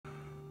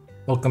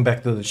Welcome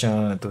back to the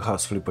channel and to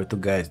House Flipper 2,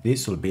 guys.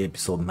 This will be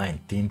episode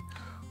 19.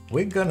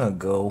 We're gonna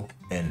go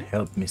and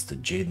help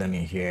Mr. Jaden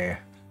in here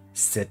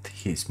set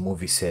his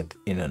movie set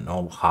in an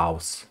old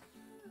house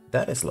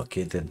that is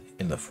located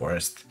in the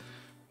forest.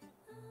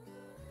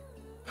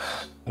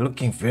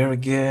 Looking very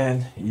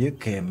good. You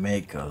can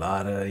make a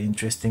lot of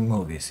interesting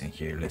movies in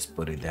here, let's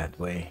put it that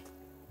way.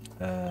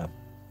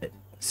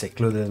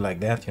 Secluded like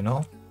that, you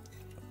know.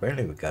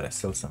 Apparently we gotta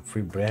sell some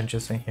free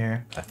branches in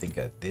here. I think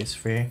I got this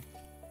free.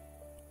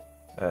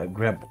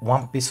 Grab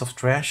one piece of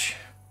trash.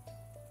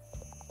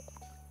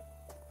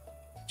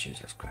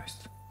 Jesus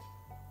Christ.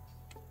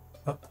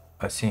 Oh,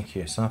 I see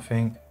here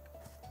something.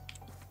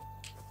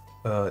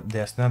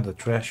 That's not the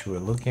trash we're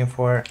looking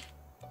for.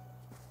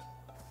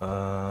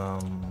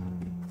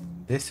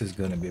 This is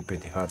gonna be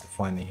pretty hard to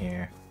find in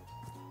here.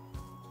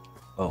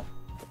 Oh.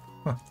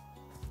 Huh.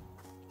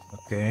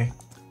 Okay.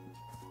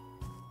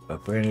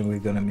 Apparently we're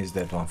gonna miss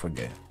that one for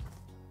good.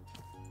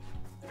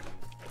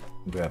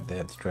 Grab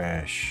that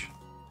trash.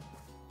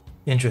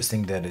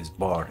 Interesting that it's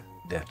barred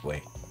that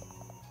way.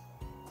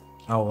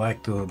 I would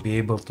like to be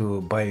able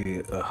to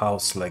buy a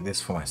house like this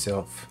for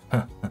myself.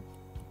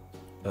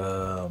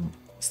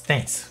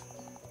 Stains.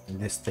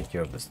 Let's take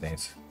care of the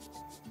stains.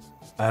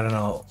 I don't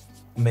know,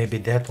 maybe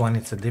that one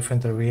it's a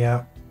different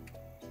area.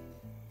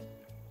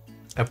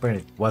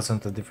 Apparently it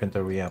wasn't a different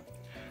area,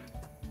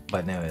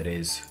 but now it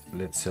is.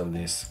 Let's sell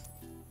this.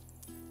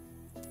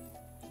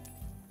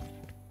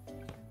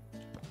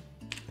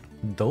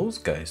 Those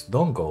guys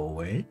don't go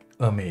away.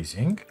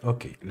 Amazing.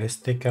 Okay, let's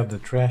take out the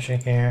trash in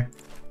here.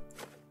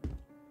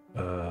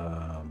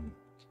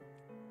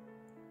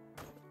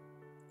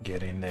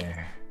 Get in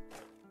there.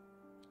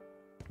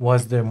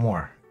 Was there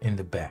more in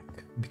the back?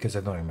 Because I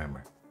don't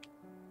remember.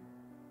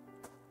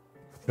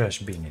 Trash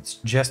bin, it's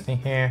just in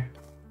here.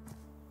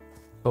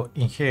 So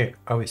in here,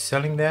 are we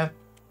selling that?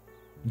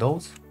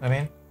 Those, I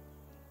mean?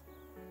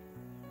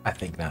 I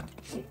think not.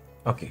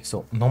 Okay,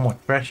 so no more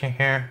trash in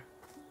here.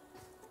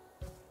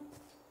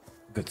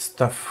 Good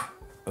stuff.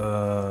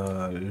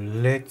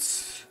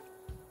 Let's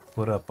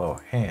put up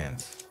our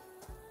hands.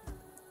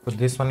 Put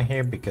this one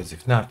here because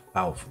if not,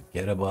 I'll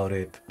forget about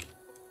it.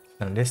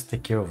 And let's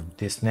take care of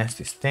this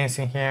nasty stains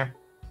in here.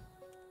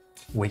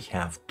 We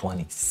have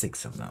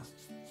 26 of them.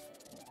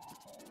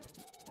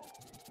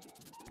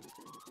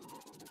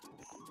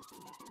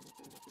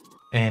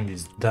 And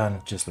it's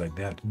done just like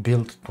that.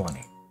 Build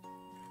 20.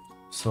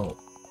 So,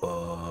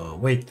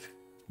 wait.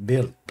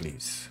 Build,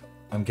 please.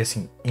 I'm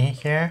guessing in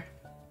here.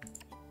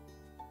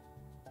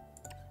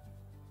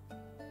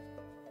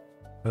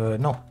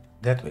 No,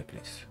 that way,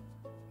 please.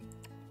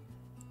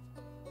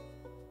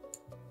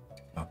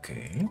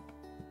 Okay,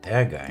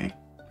 that guy.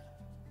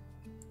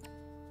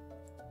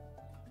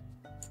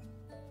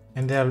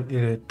 And that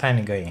little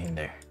tiny guy in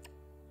there.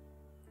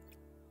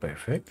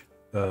 Perfect.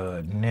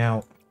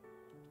 Now,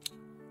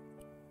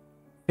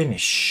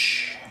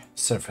 finish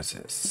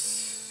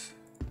surfaces.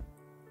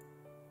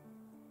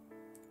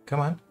 Come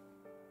on.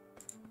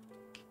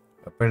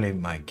 Apparently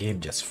my game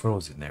just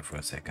froze in there for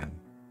a second.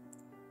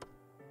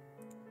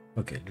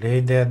 Okay,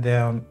 lay that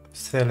down,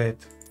 sell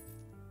it.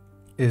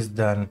 It's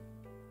done.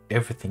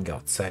 Everything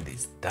outside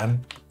is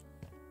done.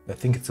 I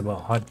think it's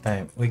about hard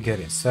time we get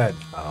inside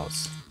the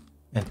house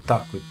and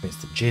talk with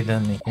Mr.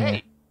 Jaden in here.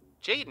 Hey,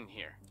 Jaden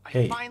here.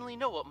 Hey. I finally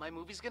know what my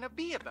movie's gonna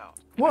be about.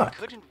 What? I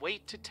couldn't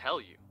wait to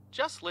tell you.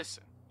 Just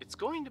listen. It's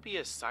going to be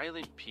a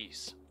silent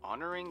piece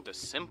honoring the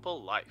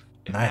simple life.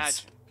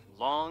 Nice. Imagine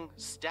long,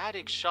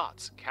 static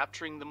shots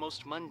capturing the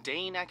most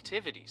mundane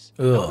activities.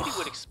 Ugh. Nobody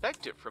would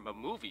expect it from a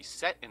movie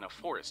set in a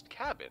forest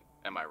cabin,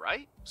 am I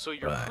right? So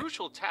your Right.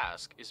 crucial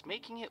task is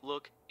making it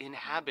look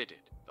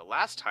inhabited. The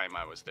last time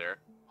I was there,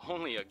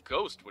 only a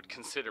ghost would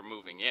consider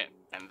moving in,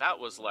 and that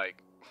was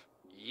like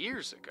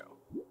years ago.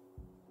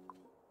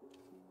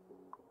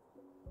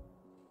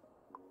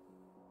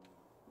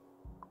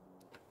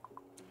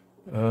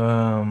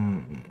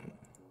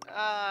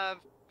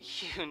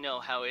 You know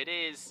how it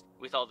is.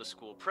 With all the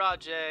school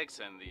projects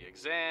and the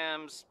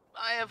exams,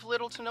 I have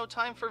little to no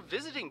time for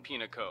visiting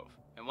Pina Cove.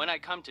 And when I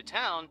come to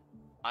town,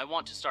 I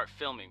want to start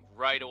filming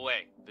right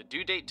away. The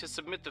due date to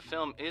submit the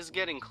film is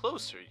getting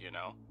closer, you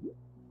know.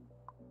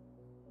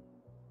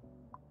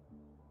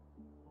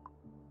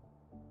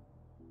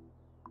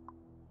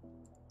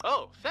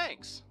 Oh,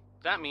 thanks.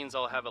 That means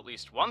I'll have at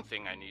least one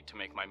thing I need to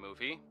make my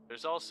movie.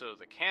 There's also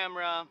the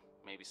camera,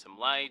 maybe some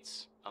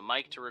lights, a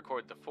mic to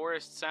record the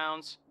forest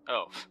sounds.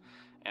 Oh,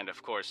 and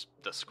of course,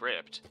 the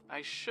script.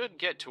 I should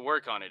get to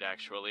work on it,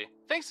 actually.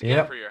 Thanks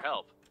again for your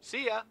help.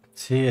 See ya.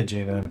 See ya,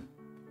 Jaden.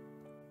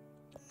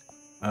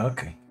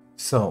 Okay,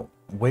 so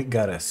we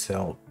gotta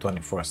sell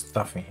 24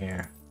 stuff in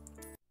here.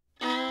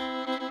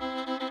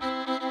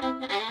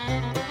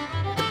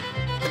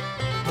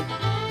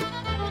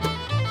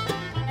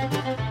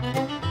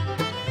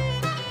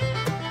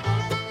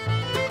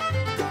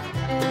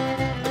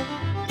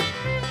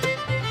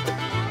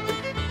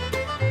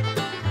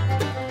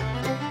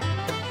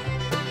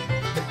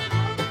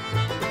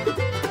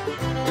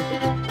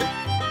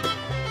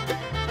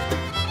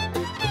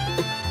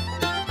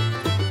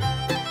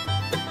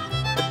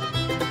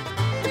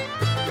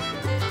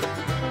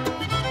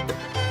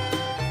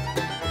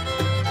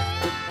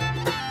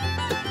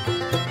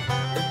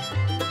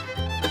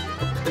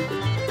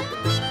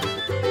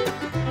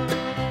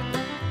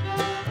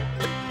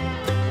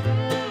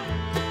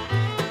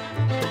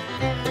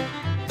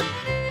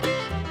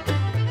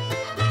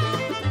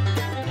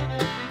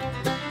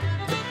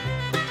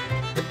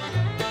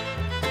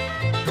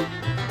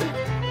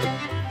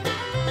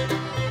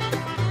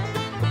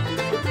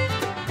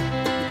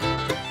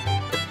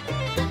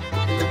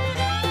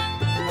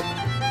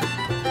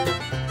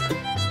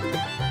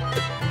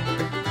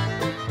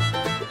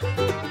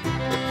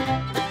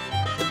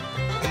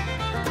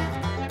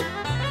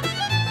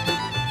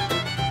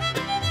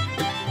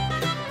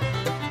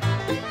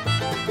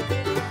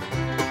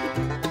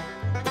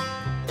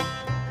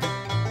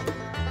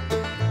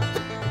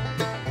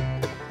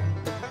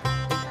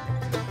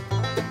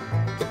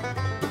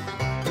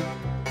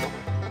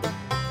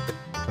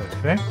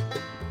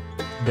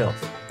 built?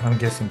 I'm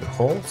guessing the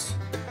holes.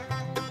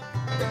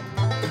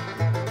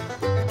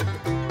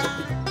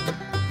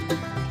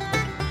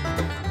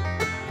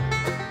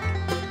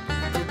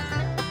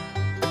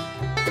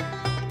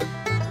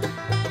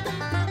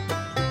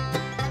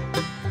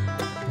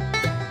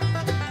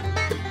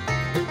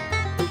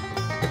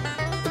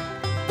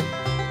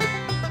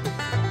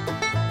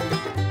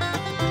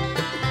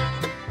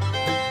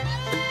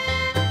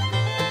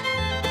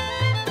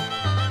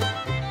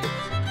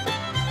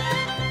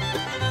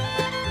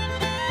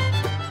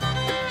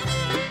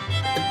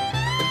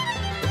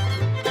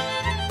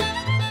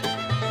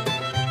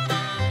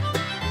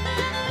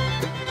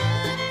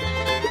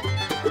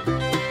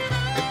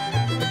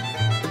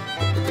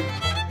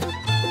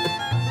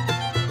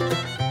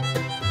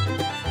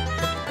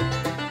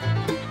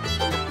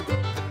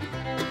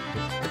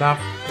 Stuff,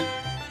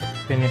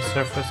 finished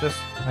surfaces,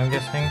 I'm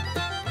guessing.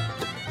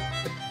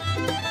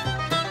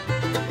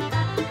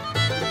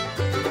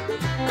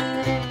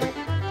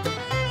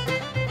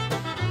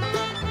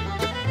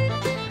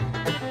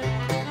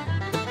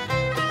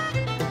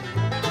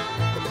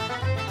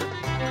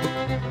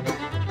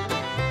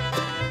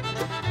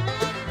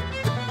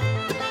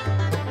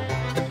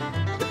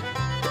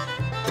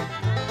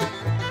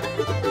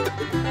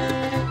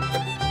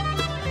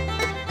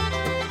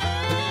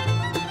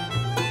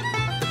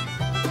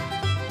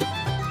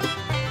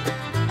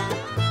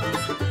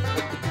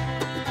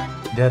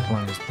 That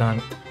one is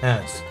done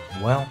as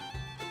well.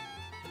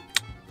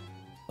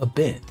 A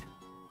bed,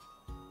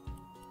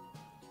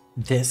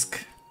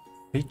 desk,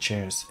 3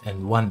 chairs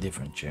and 1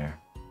 different chair,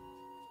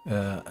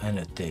 and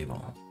a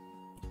table.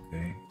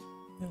 Okay.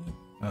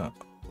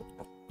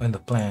 And the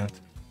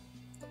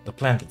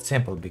plant is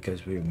simple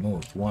because we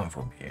removed 1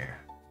 from here.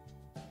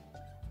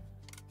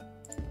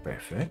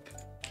 Perfect.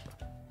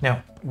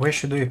 Now, where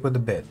should we put the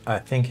bed? I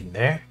think in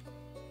there,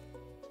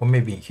 or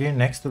maybe here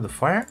next to the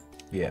fire.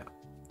 Yeah.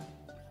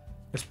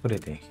 Let's put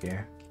it in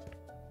here.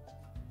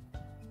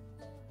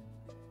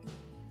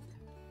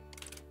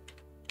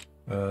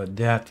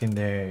 That in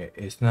there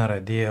is not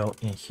ideal.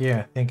 In here,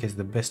 I think is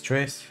the best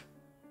choice.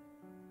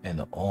 And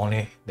the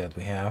only that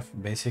we have,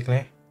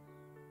 basically.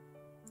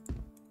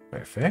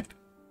 Perfect.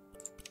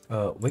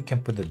 We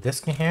can put the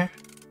desk in here.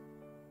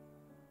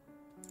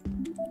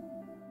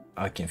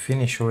 I can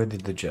finish already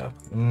the job.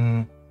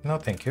 No,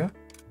 thank you.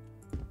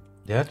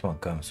 That one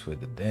comes with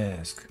the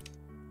desk.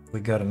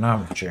 We got an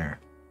armchair.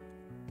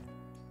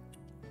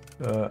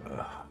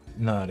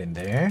 Not in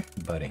there,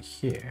 but in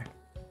here.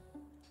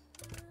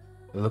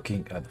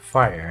 Looking at the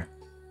fire,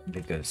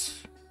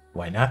 because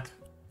why not?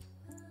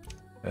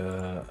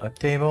 A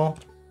table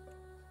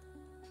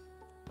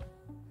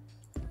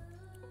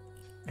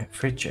and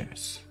 3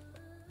 chairs.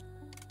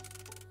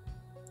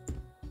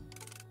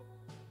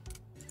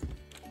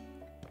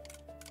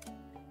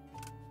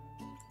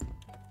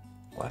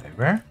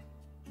 Whatever.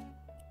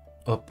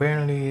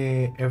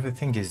 Apparently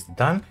everything is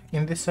done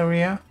in this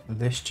area.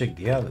 Let's check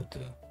the other 2.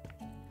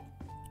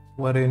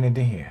 What do you need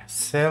in here?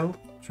 Cell,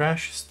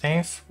 trash,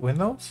 stains,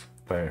 windows?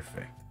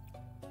 Perfect.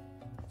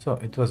 So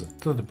it was a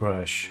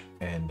toothbrush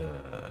and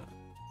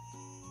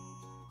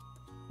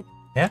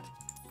net.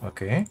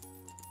 Okay.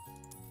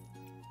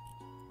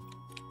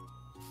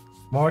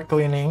 More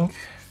cleaning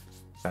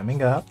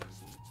coming up.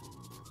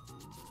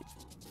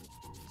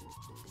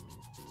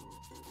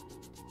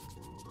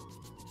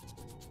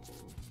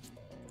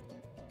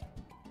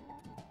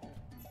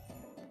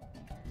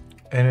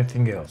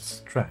 Anything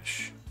else?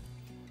 Trash.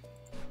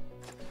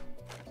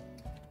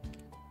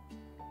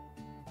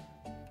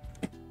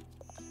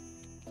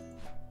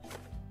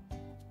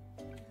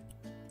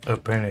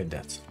 Apparently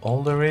that's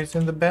all there is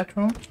in the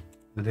bedroom.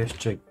 Let's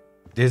check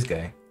this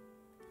guy.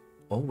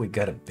 Oh, we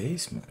got a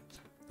basement.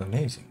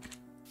 Amazing.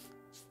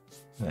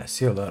 And I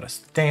see a lot of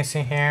stains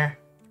in here.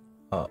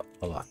 A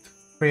lot.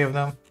 3 of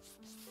them.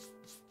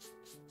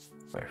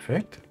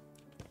 Perfect.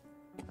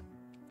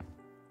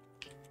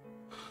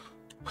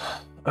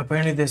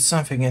 Apparently there's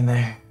something in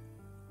there.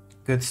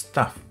 Good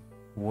stuff.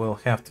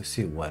 We'll have to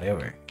see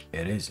whatever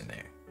it is in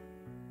there.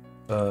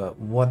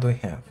 What do we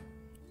have?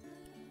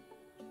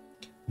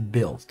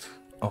 Built.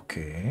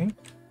 Okay.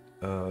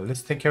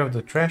 Let's take care of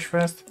the trash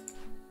first,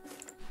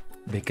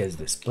 because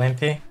there's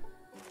plenty.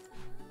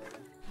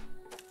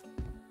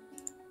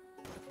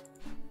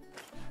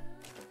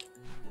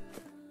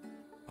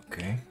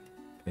 Okay.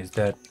 Is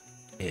that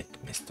it,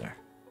 mister?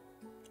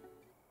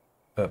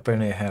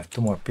 Apparently I have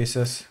 2 more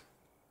pieces.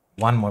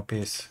 1 more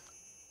piece.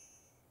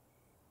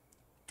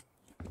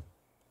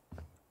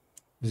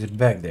 Is it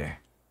back there?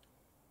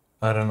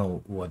 I don't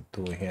know what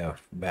do we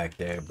have back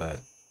there,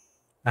 but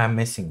I'm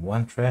missing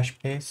 1 trash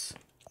piece.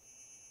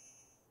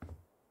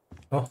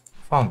 Oh,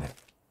 found it.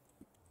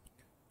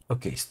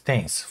 Okay,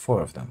 stains,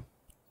 4 of them.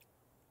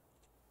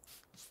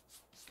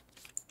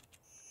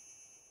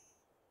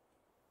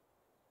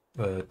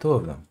 Two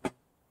of them.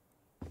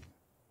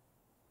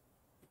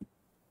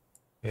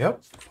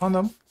 Yep, found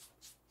them.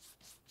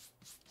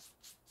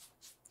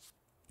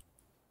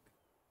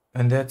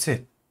 And that's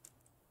it.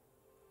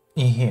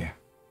 In here.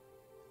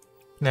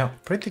 Now,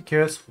 pretty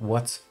curious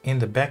what's in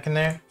the back in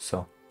there,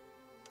 so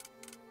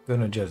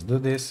gonna just do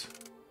this.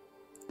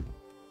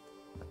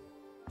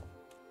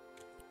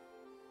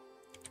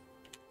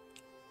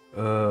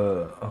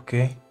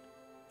 Okay.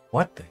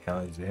 What the hell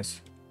is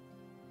this?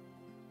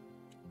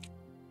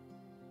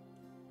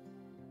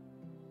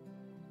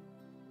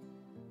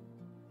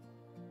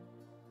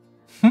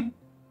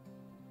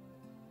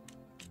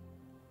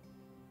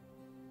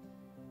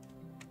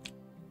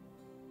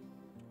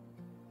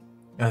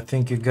 I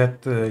think you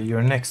got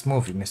your next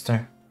movie,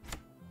 mister.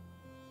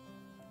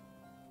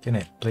 Can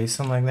I play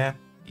something like that?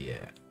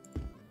 Yeah.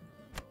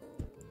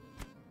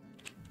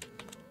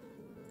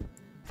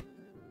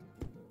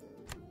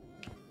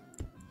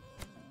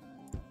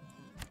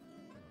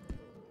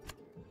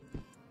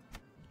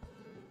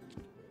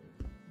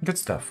 Good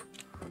stuff.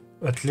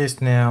 At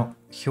least now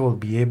he will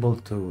be able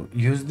to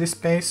use this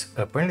space.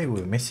 Apparently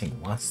we're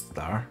missing one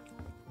star.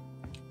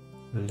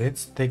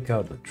 Let's take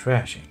out the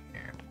trash in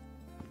here.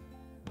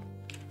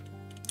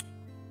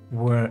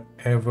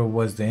 Wherever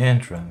was the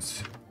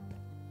entrance.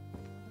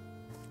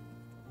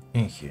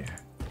 In here.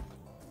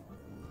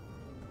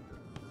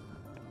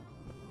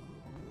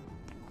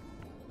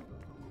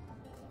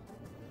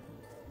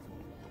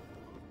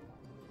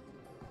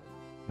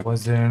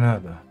 Was there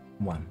another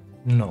one?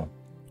 No.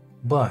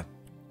 But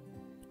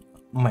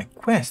my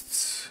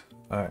quests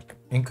are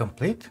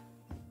incomplete.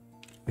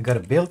 I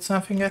gotta build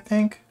something, I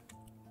think.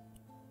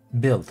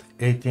 Build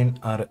 18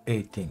 out of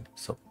 18.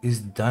 So it's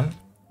done.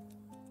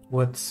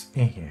 What's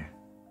in here?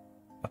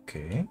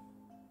 Okay.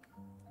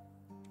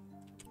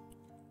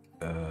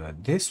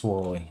 This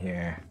wall in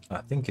here,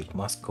 I think it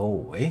must go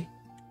away.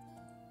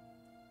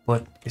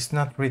 But it's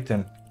not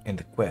written in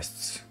the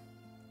quests.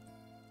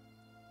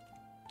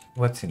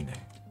 What's in there?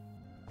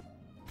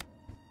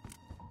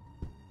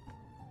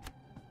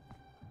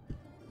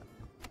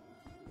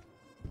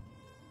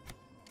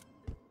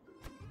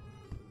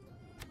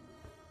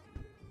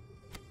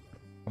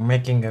 I'm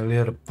making a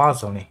little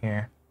puzzle in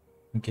here,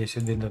 in case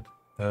you didn't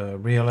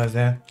realize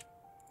that.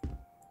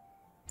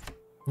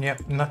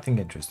 Yep, nothing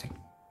interesting.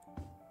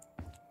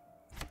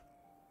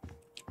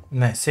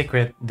 Nice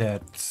secret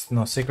that's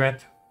no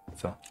secret,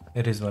 so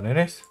it is what it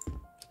is.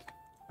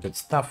 Good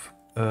stuff.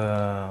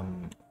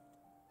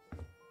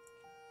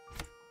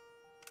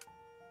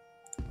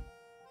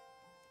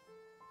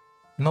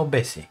 No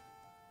Bessie.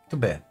 Too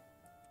bad.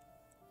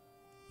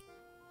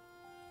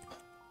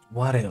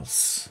 What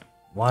else?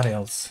 What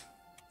else?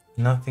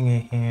 Nothing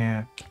in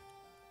here.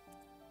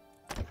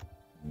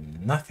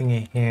 Nothing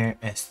in here,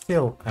 and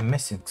still I'm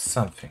missing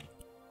something.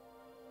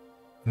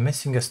 I'm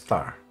missing a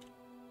star.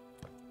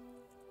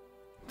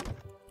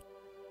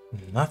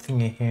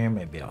 Nothing in here,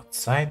 maybe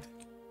outside.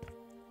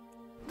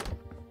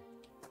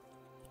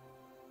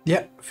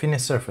 Yeah,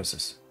 finished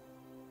surfaces.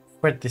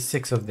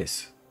 36 of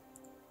this.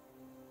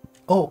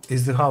 Oh,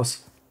 is the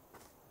house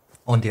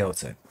on the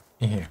outside,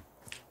 in here.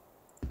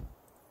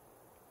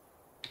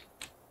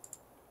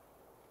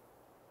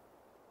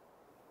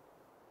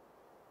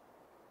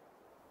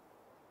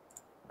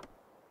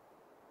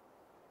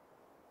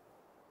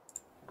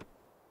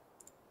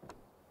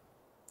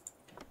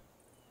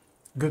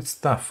 Good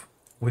stuff.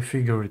 We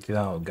figured it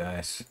out,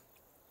 guys.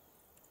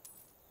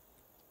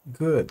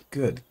 Good,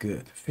 good,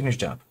 good. Finished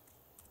job.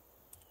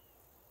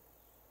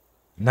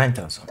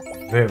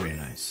 9,000. Very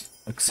nice.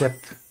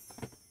 Except,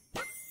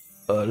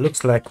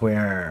 looks like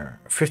we're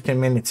 15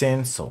 minutes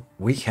in, so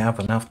we have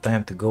enough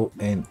time to go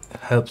and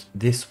help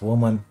this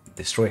woman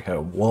destroy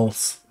her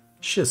walls.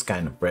 She's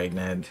kind of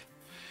pregnant.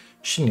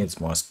 She needs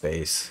more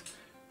space.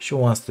 She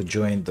wants to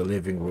join the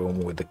living room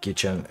with the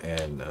kitchen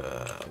and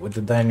with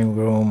the dining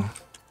room.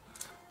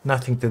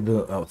 Nothing to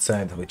do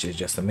outside, which is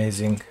just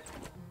amazing.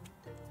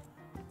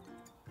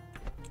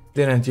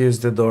 Didn't use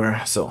the door,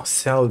 so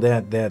sell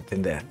that, that,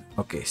 and that.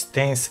 Okay,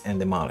 stains and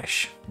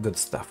demolish. Good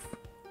stuff.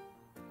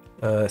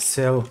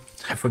 Sell,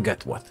 I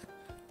forgot what.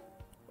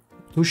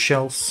 2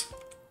 shells,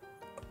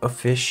 a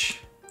fish,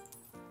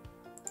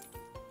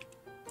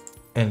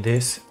 and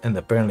this, and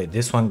apparently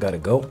this one gotta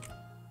go.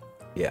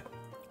 Yeah.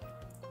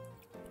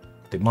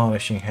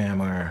 Demolishing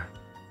hammer.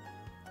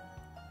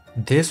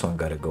 This one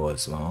gotta go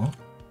as well.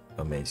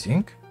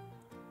 Amazing.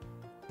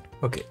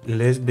 Okay,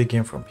 let's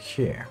begin from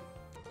here.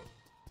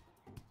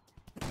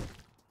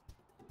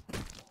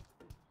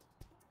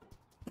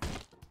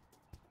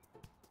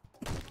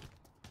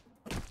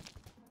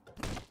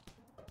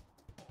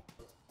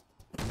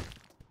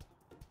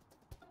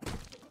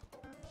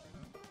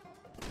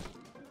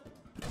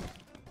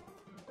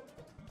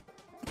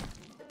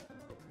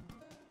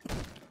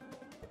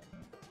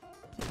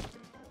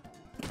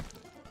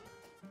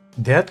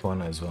 That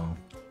one as well.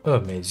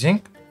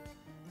 Amazing.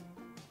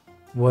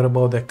 What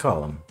about the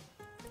column?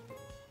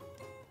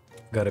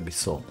 Gotta be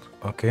sold.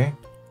 Okay.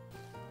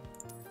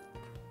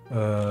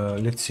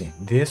 Let's see.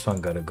 This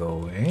one gotta go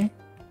away.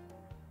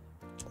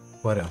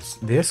 What else?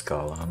 This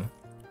column.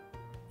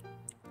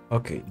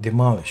 Okay,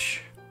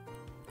 demolish.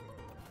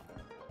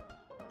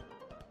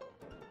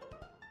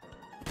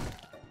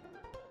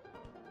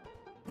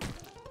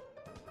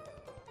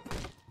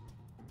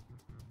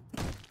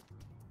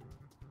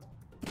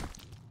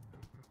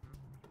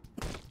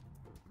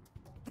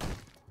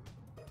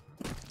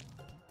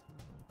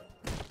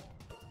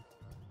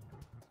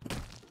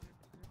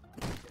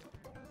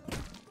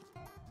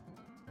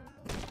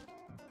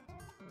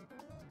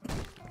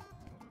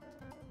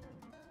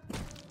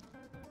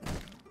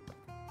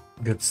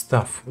 Good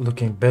stuff.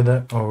 Looking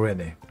better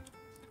already.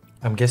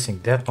 I'm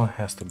guessing that one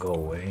has to go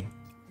away.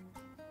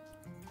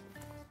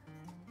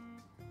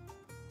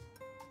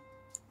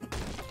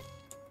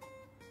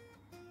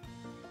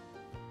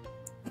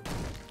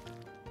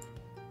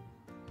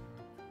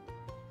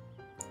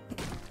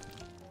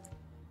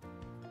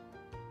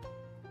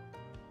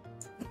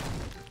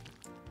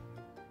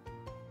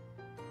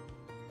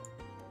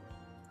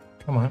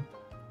 Come on.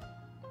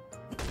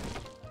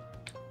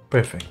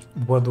 Perfect.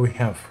 What do we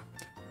have?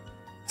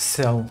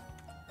 Sell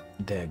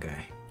that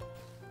guy.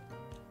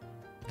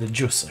 The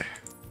juicer.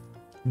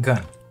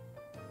 Gun.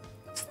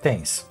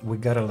 Stains. We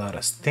got a lot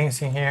of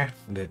stains in here.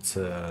 Let's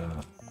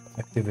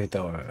activate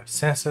our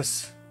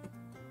senses.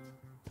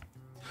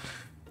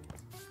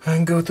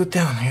 And go to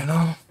town, you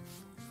know?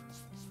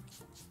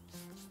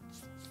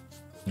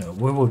 No,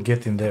 we will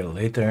get in there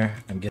later.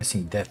 I'm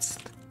guessing that's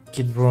the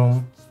kid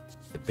room,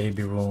 the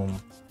baby room.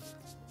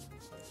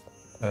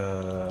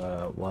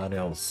 What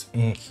else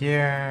in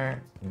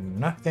here?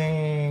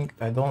 Nothing.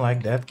 I don't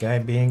like that guy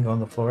being on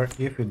the floor.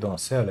 If you don't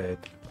sell it,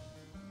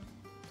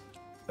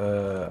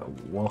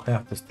 we'll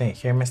have to stay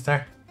here,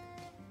 mister.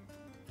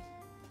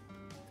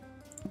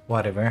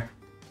 Whatever.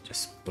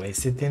 Just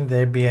place it in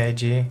there,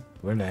 B.I.G.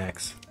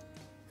 Relax.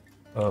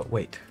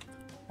 Wait.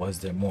 Was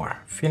there more?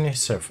 Finish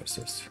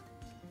surfaces.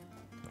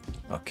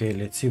 Okay,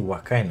 let's see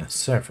what kind of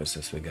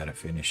surfaces we gotta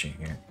finish in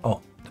here.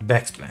 Oh, the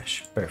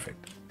backsplash.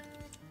 Perfect.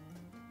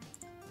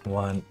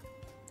 1,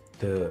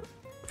 2,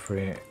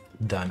 3,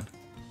 done.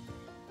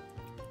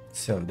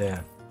 So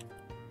there.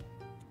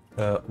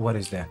 What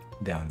is that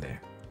down there?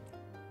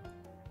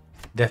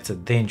 That's a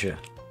danger.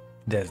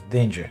 That's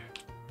danger.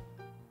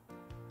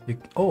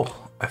 Oh,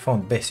 I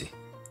found Bessie.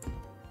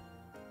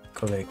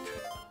 Collect.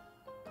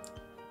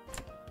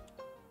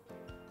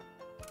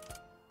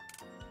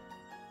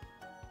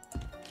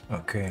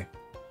 Okay.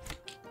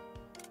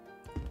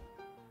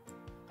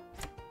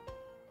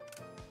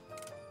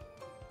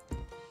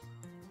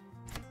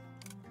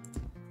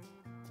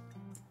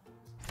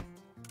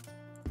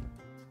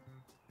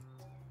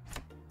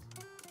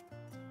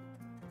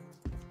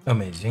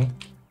 Amazing.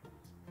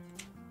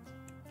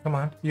 Come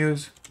on,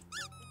 use.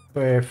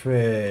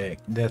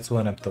 Perfect. That's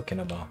what I'm talking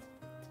about.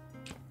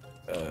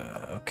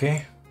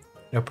 Okay.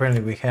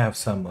 Apparently we have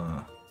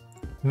some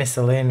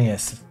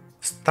miscellaneous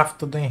stuff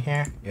to do in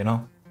here, you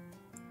know?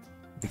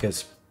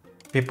 Because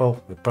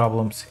people with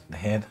problems in the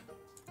head.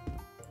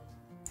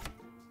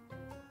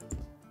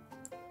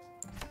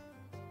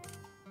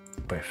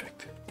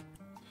 Perfect.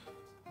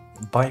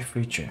 Buy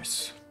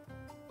features.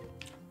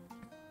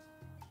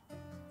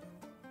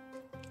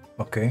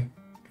 Okay,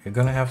 you're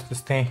gonna have to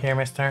stay here,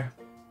 mister.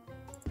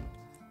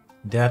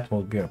 That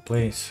will be our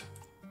place.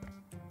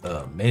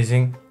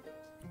 Amazing.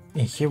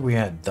 And here we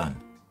are done.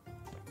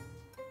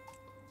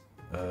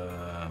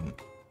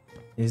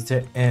 Is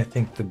there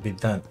anything to be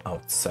done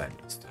outside,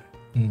 mister?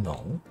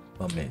 No.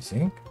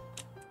 Amazing.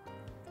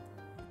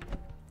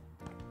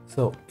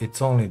 So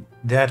it's only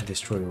that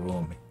destroy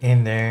room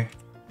in there.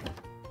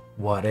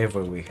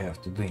 Whatever we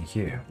have to do in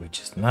here, which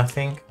is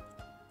nothing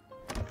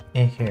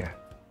in here.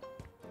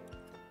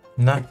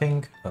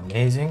 Nothing.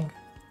 Amazing.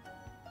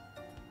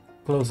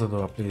 Close the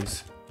door,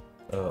 please.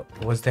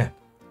 What's that?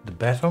 The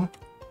bathroom?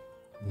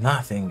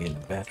 Nothing in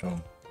the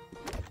bathroom.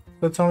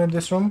 That's only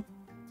this room?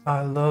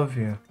 I love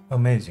you.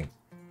 Amazing.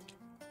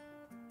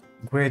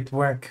 Great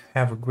work.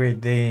 Have a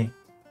great day.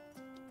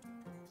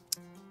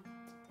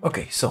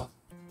 Okay, so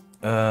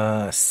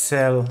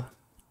sell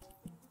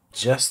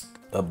just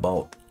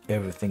about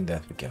everything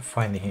that we can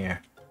find in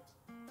here.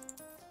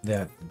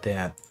 That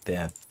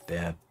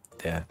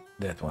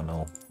one,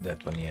 no.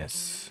 That one,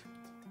 yes.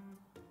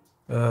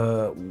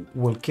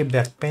 We'll keep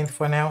that paint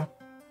for now.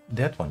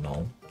 That one,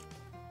 no.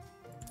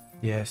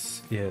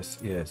 Yes.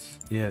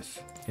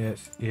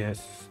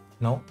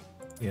 No.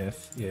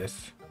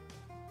 Yes.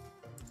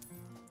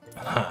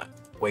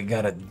 We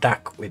got a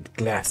duck with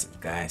glasses,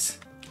 guys.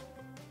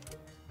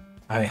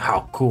 I mean,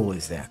 how cool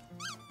is that?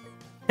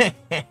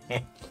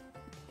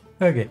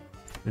 Okay,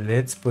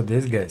 let's put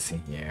these guys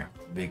in here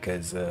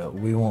because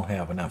we won't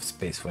have enough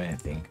space for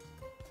anything.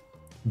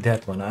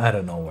 That one, I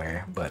don't know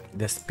where, but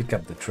let's pick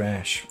up the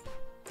trash.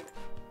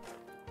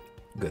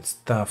 Good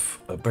stuff.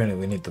 Apparently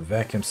we need to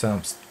vacuum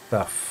some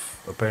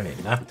stuff. Apparently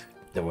not.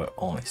 There were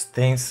only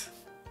stains.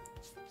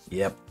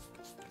 Yep.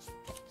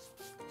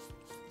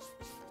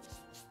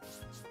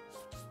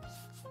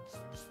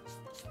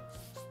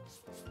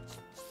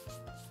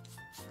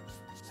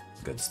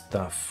 Good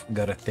stuff.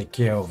 Gotta take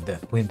care of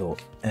that window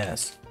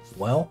as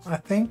well, I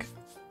think.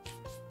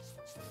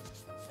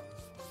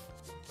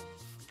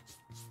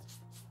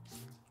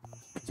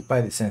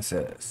 Spidey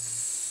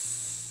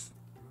sensors.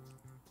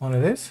 One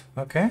of these?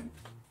 Okay.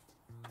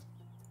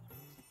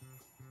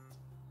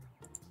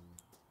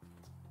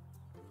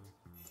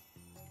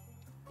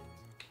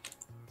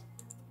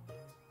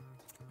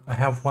 I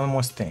have one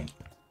more stain.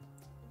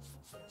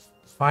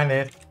 Find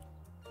it.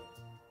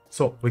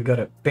 So we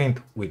gotta paint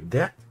with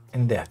that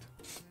and that.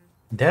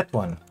 That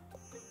one,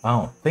 I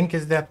don't think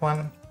is that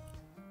one.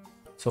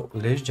 So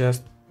let's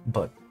just,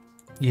 but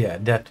Yeah,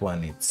 that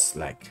one, it's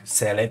like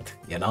sell it,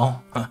 you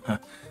know.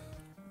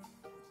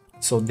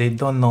 So they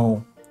don't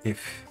know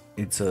if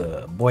it's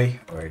a boy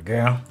or a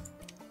girl.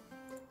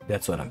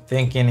 That's what I'm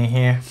thinking in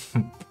here.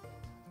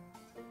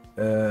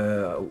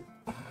 uh,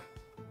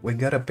 we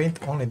gotta paint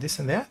only this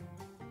and that.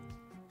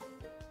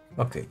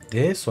 Okay,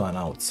 this one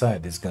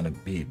outside is gonna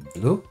be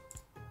blue.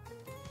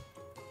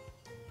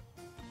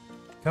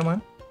 Come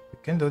on, you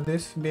can do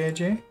this,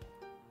 B.I.G.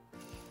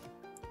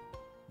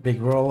 Big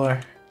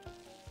roller.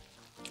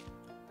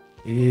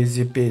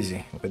 Easy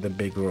peasy with the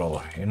big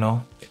roller, you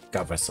know, it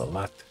covers a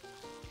lot.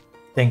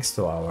 Thanks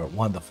to our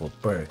wonderful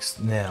perks,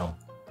 now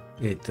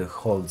it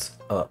holds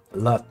a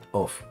lot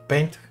of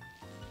paint,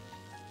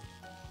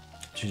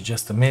 which is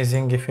just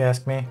amazing if you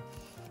ask me.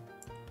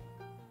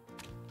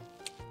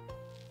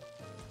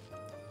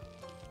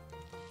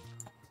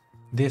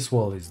 This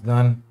wall is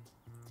done.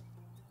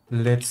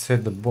 Let's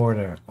set the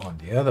border on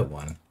the other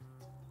one.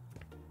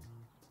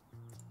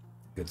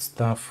 Good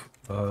stuff.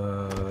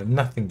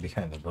 Nothing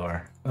behind the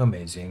door.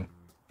 Amazing.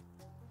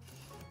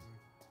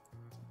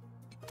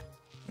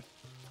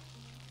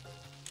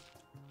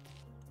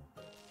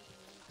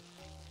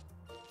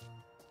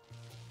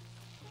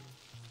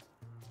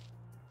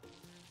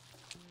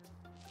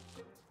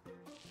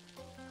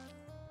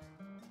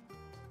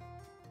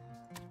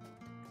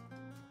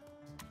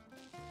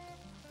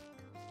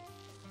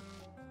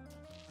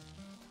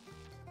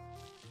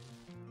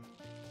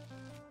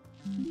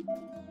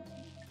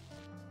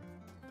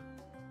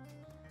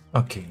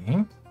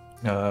 Okay.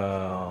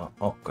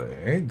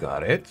 Okay,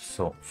 got it.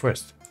 So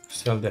first,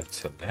 sell that,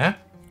 sell that.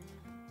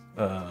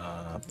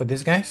 Put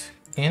these guys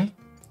in.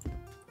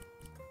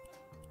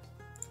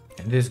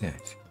 And these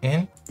guys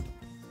in.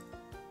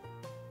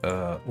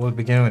 We'll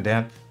begin with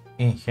that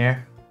in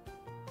here.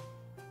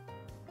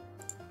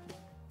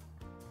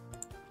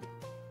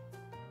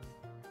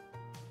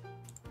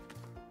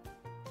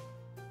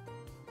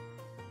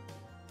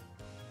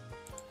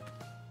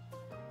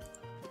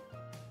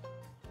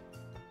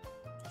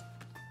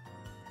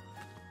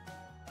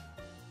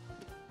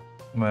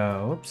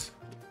 Well, oops.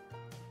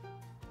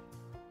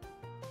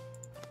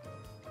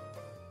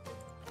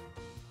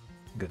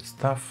 Good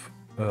stuff.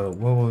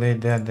 We'll lay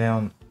that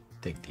down.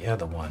 Take the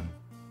other one.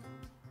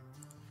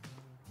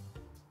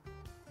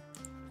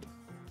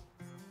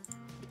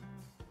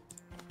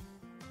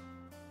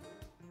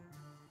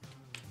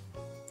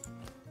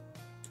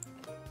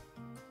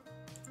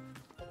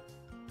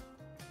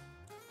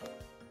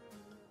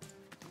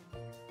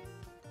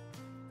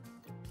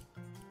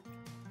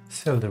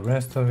 Sell the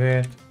rest of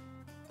it.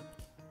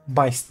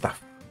 Buy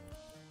stuff.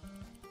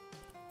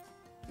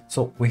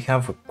 So we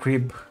have a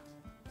crib,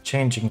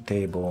 changing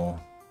table,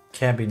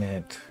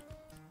 cabinet,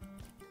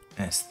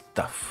 and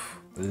stuff.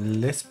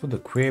 Let's put the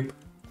crib.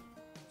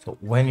 So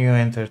when you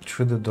enter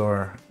through the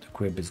door, the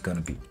crib is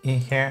gonna be in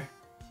here,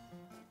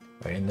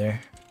 or in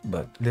there.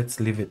 But let's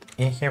leave it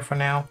in here for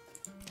now.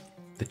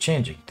 The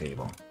changing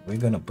table, we're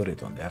gonna put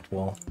it on that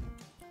wall.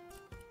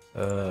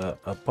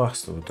 A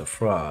poster with a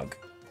frog,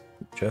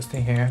 just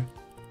in here.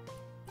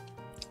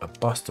 A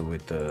poster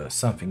with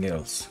something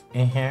else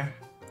in here.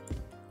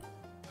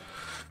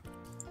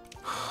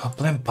 A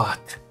plant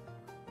pot.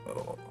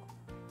 Oh,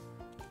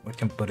 we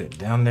can put it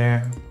down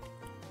there.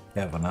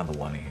 We have another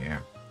one in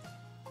here.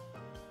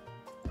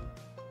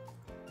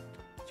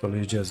 So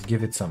let's just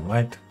give it some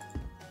light,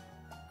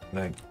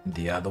 like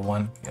the other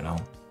one, you know.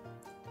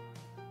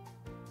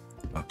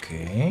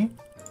 Okay.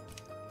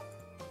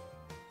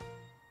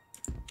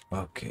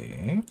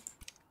 Okay.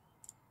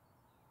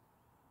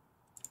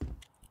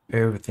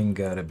 Everything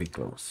gotta be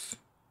close.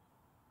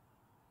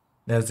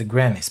 That's the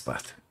granny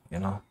spot, you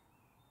know.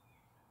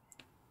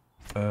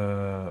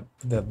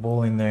 Put that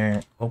ball in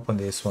there, open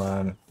this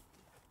one,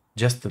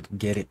 just to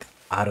get it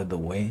out of the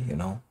way, you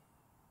know.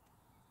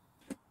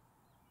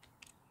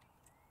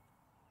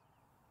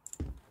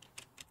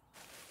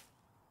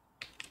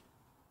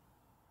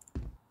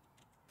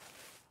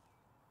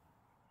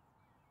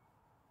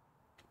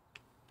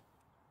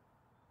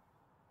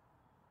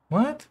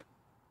 What?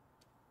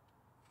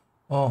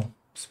 Oh,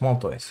 small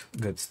toys,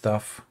 good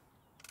stuff.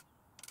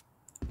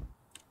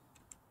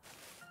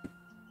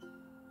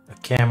 A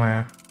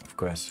camera, of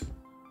course,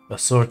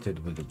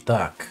 assorted with a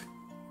duck.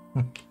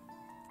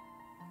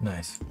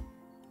 Nice.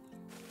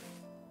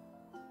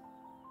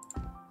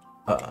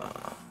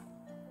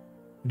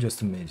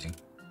 Just amazing.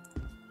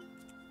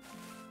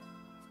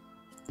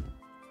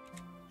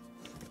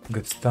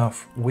 Good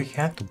stuff. We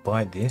had to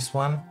buy this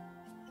one.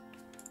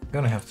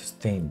 Gonna have to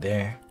stay in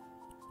there.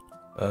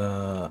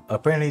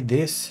 Apparently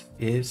this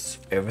is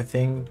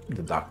everything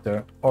the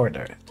doctor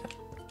ordered.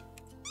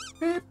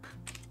 Beep.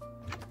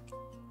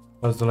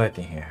 How's the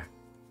lighting here?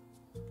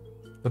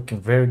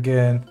 Looking very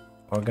good,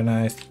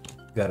 organized,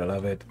 gotta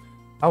love it.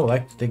 I would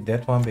like to take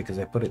that one because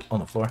I put it on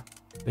the floor.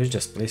 Let's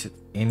just place it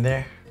in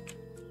there.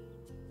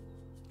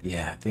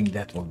 Yeah, I think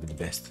that will be the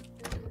best.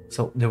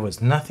 So there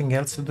was nothing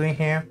else to do in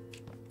here.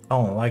 I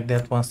don't like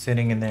that one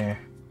sitting in there.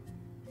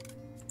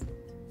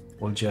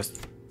 We'll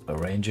just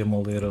arrange them a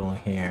little in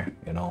here,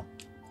 you know.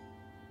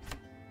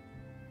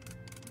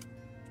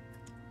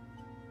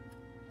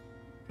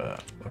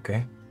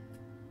 Okay.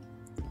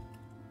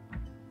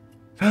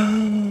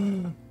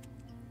 Can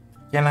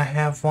I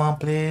have one,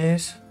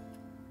 please?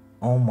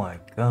 Oh my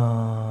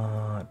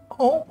god.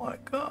 Oh my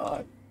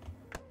god.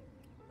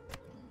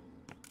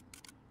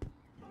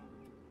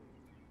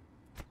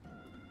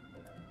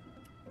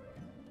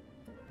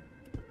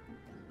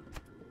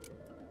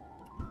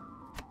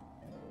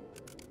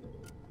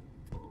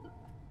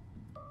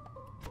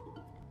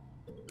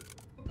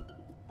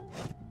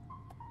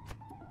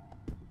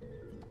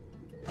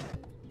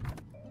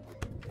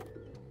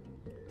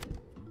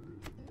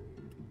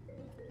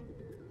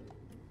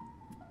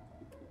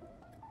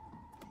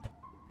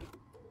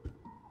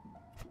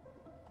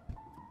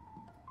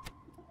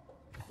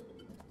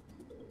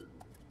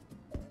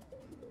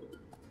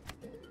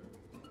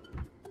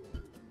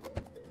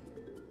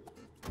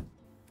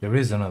 There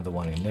is another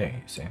one in there,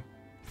 you see.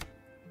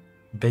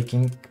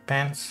 Baking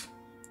pans.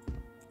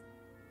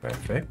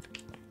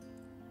 Perfect.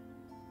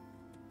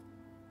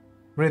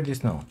 Ready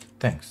snow.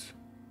 Thanks.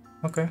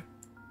 Okay.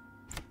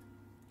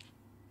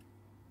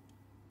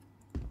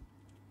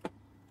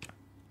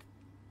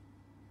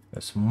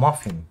 There's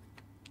muffin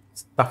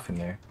stuff in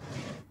there.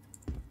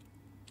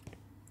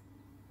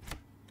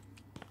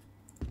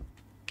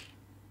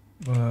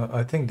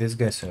 I think these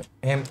guys are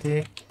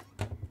empty.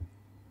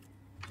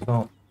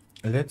 So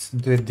let's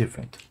do it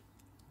different.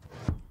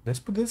 Let's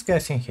put these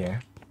guys in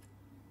here.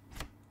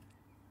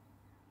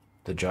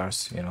 The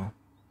jars, you know.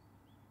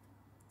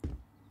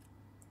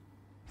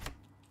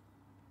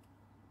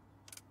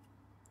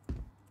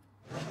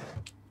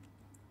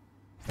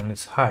 And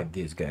let's hide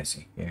these guys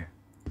in here.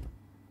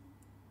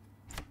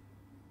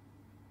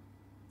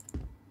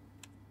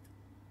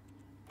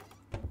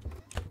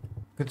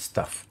 Good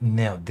stuff.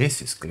 Now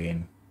this is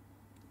clean.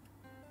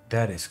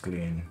 That is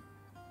clean.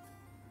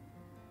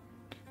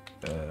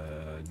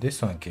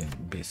 This one can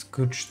be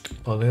scooched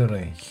a little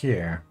in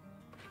here.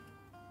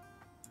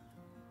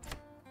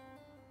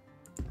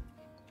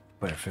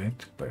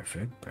 Perfect,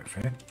 perfect,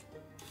 perfect.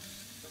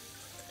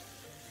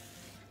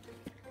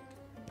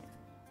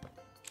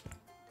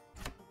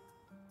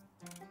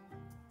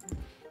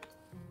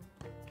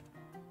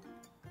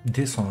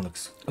 This one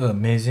looks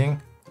amazing.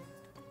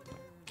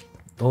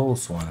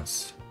 Those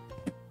ones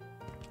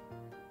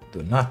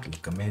do not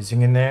look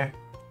amazing in there.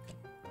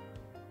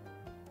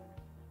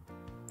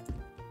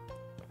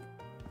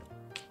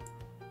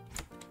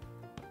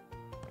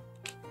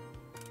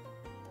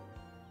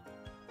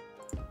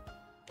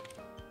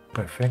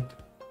 Perfect.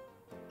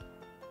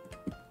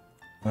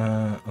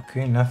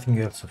 Okay, nothing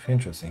else of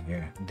interest in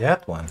here.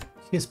 That one,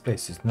 his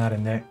place is not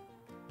in there.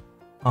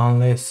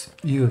 Unless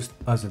used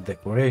as a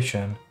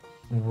decoration,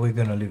 we're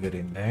gonna leave it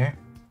in there.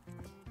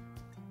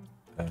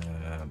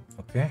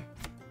 Okay.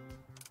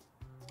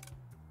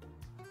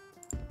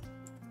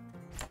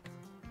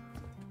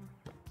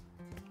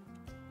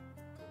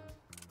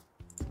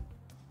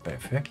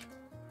 Perfect.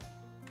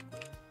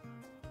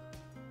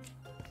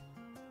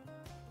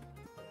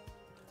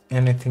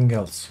 Anything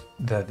else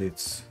that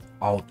it's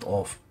out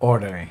of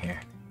order in here?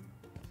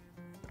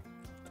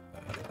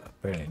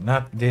 Apparently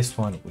not. This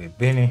one, we've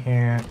been in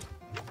here.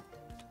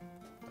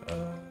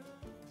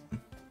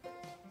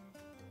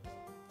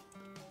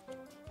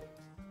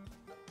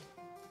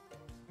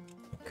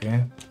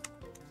 Okay.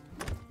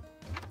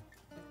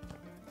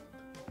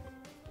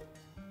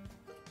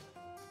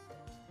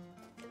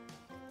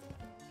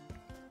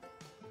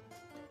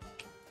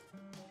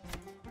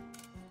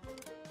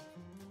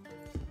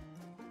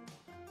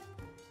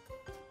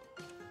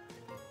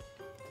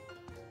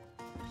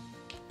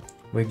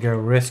 We gotta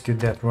rescue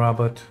that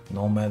robot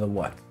no matter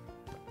what.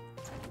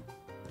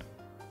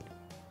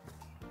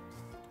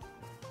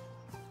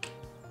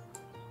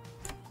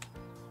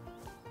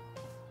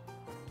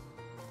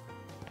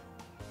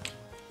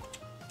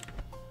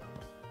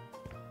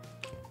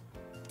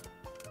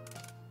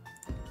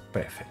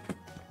 Perfect.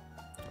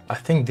 I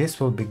think this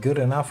will be good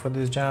enough for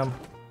this job.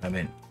 I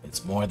mean,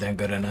 it's more than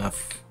good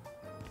enough.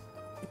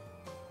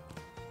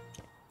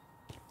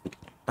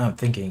 I'm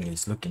thinking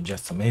it's looking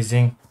just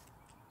amazing.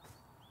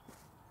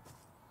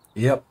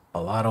 Yep, a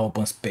lot of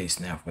open space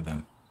now for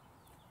them.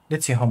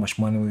 Let's see how much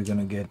money we're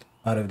gonna get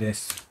out of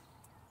this.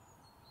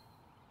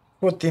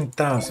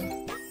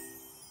 14,000.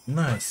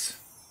 Nice.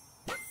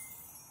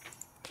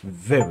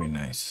 Very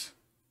nice.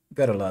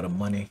 Got a lot of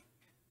money.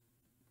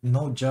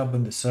 No job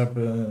in the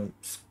server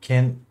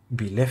can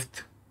be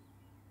left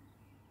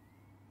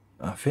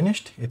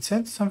finished. It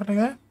said something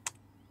like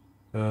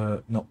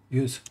that. No,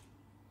 use.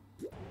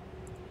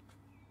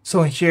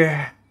 So in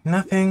here,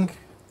 nothing.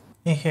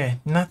 In here,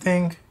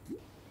 nothing.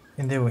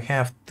 And then we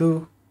have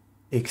 2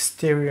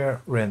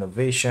 exterior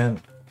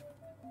renovation.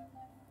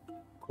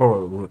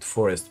 Coral root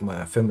forest,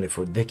 my family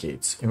for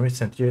decades. In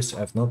recent years,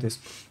 I've noticed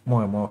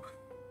more and more.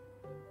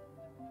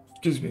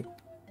 Excuse me,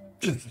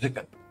 just a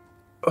second.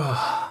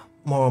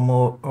 More and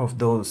more of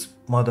those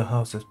modern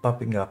houses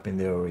popping up in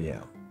the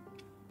area.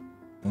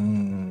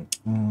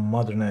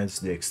 Modernize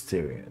the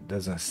exterior.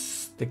 Doesn't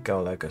stick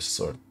out like a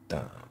sore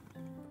thumb.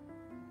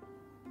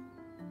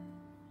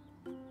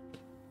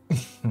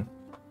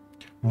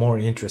 More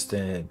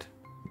interested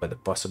by the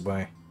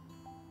passerby.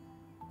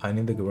 I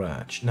need the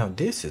garage. Now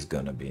this is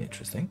gonna be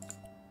interesting.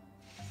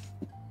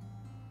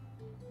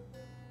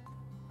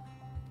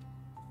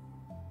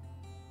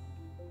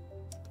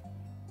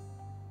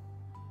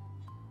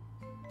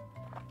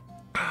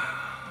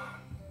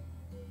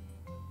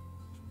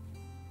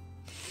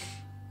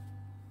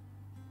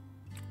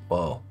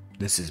 Whoa,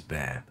 this is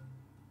bad.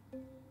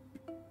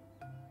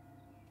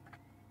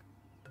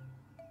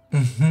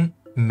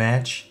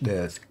 Match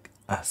the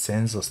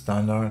Ascenso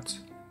standards.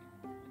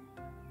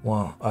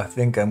 Well, I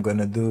think I'm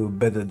gonna do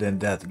better than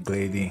that,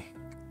 Glady.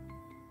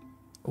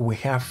 We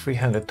have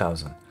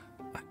 300,000.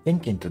 I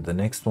think into the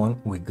next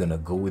one we're gonna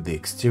go with the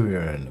exterior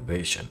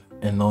renovation,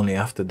 and only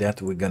after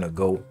that we're gonna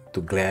go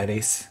to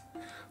Gladys'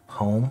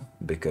 home,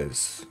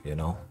 because you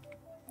know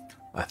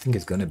I think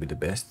it's gonna be the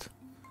best.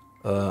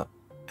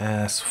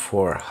 As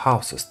for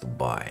houses to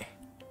buy,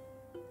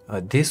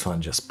 this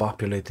one just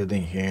populated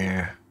in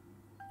here,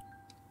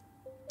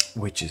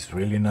 which is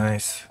really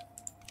nice.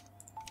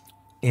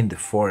 In the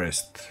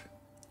forest,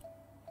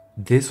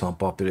 this one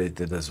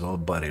populated as well,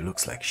 but it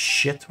looks like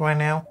shit right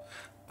now.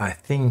 I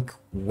think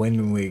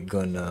when we're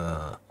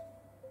gonna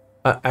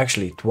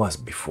actually it was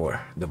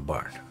before the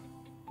barn,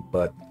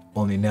 but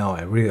only now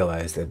I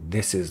realize that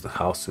this is the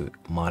house we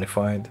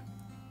modified.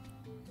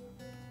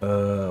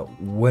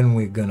 When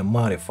we're gonna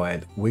modify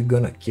it, we're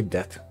gonna keep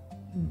that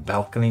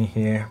balcony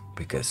here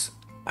because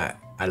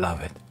I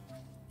love it.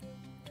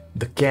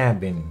 The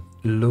cabin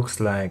looks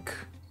like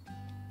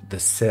the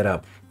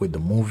setup with the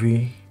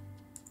movie.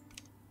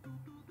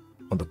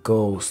 On the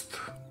coast,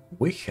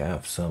 we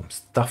have some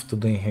stuff to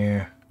do in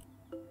here.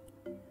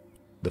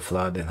 The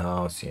flooded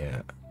house,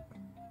 yeah.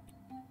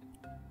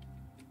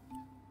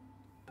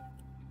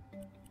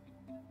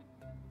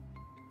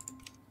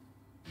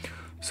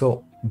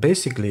 So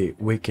basically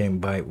we can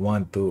buy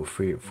 1, 2,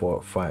 3,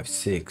 4, 5,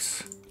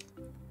 6,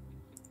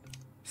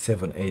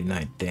 7, 8,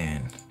 9,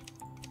 10,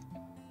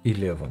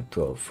 11,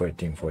 12,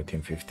 13,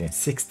 14, 15,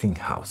 16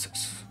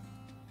 houses.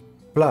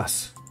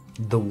 Plus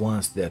the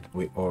ones that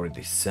we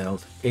already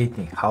sold,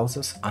 18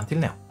 houses until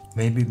now.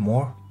 Maybe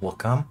more will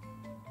come.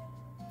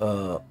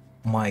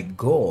 My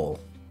goal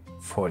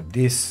for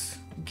this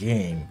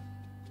game,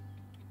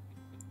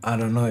 I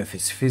don't know if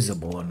it's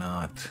feasible or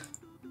not,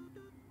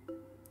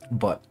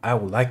 but I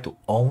would like to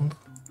own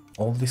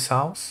all this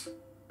house.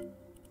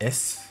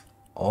 Yes,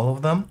 all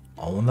of them,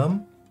 own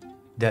them.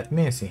 That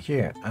means in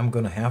here I'm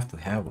gonna have to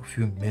have a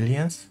few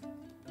millions.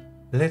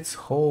 Let's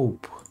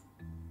hope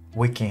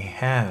we can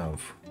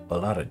have a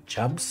lot of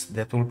jobs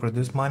that will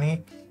produce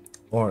money,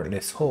 or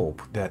let's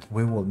hope that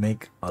we will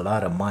make a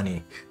lot of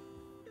money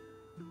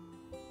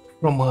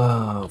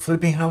from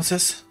flipping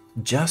houses,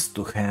 just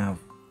to have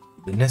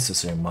the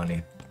necessary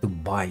money to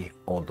buy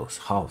all those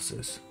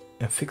houses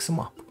and fix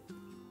them up.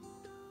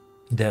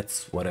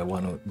 That's what I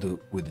want to do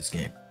with this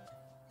game.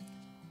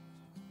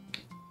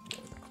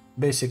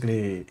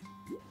 Basically,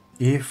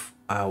 if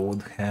I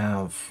would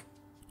have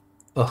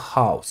a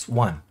house,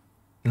 one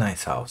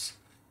nice house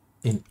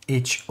in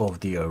each of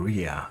the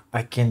area,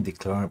 I can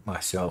declare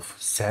myself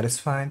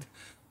satisfied.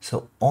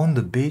 So on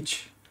the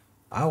beach,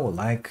 I would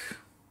like,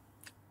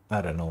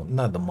 I don't know,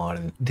 not the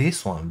modern,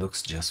 this one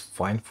looks just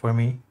fine for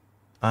me,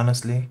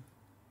 honestly.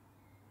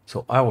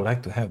 So I would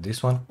like to have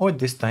this one or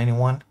this tiny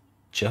one,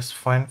 just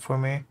fine for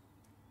me.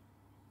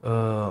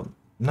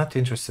 Not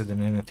interested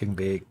in anything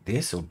big.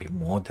 This will be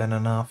more than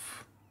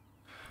enough.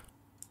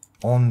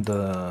 In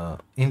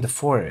the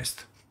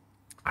forest,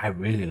 I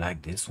really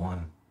like this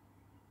one,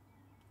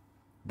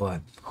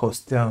 but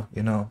hostel,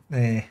 you know,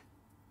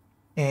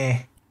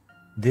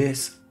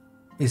 this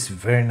is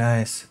very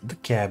nice. The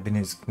cabin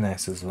is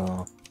nice as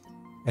well,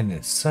 and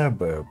the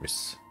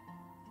suburbs,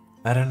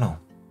 I don't know,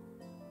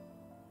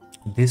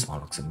 this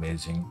one looks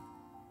amazing.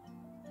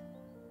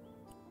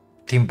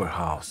 Timber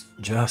house,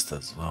 just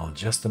as well,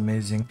 just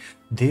amazing.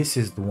 This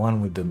is the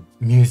one with the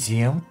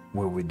museum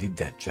where we did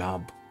that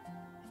job.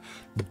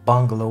 The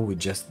bungalow, we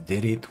just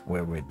did it,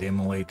 where we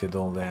demolated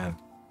all that.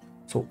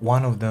 So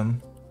one of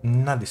them,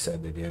 not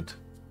decided yet.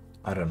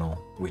 I don't know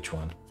which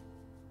one,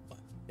 but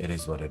it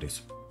is what it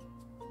is.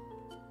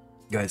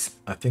 Guys,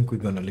 I think we're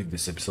gonna leave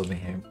this episode in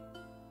here.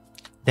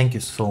 Thank you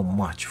so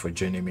much for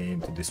joining me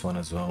into this one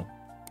as well.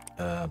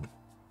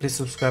 Please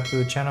subscribe to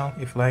the channel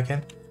if you like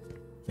it.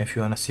 If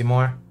you wanna see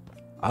more,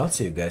 I'll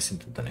see you guys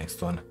into the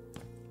next one.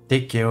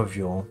 Take care of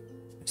you all.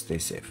 Stay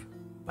safe.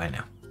 Bye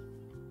now.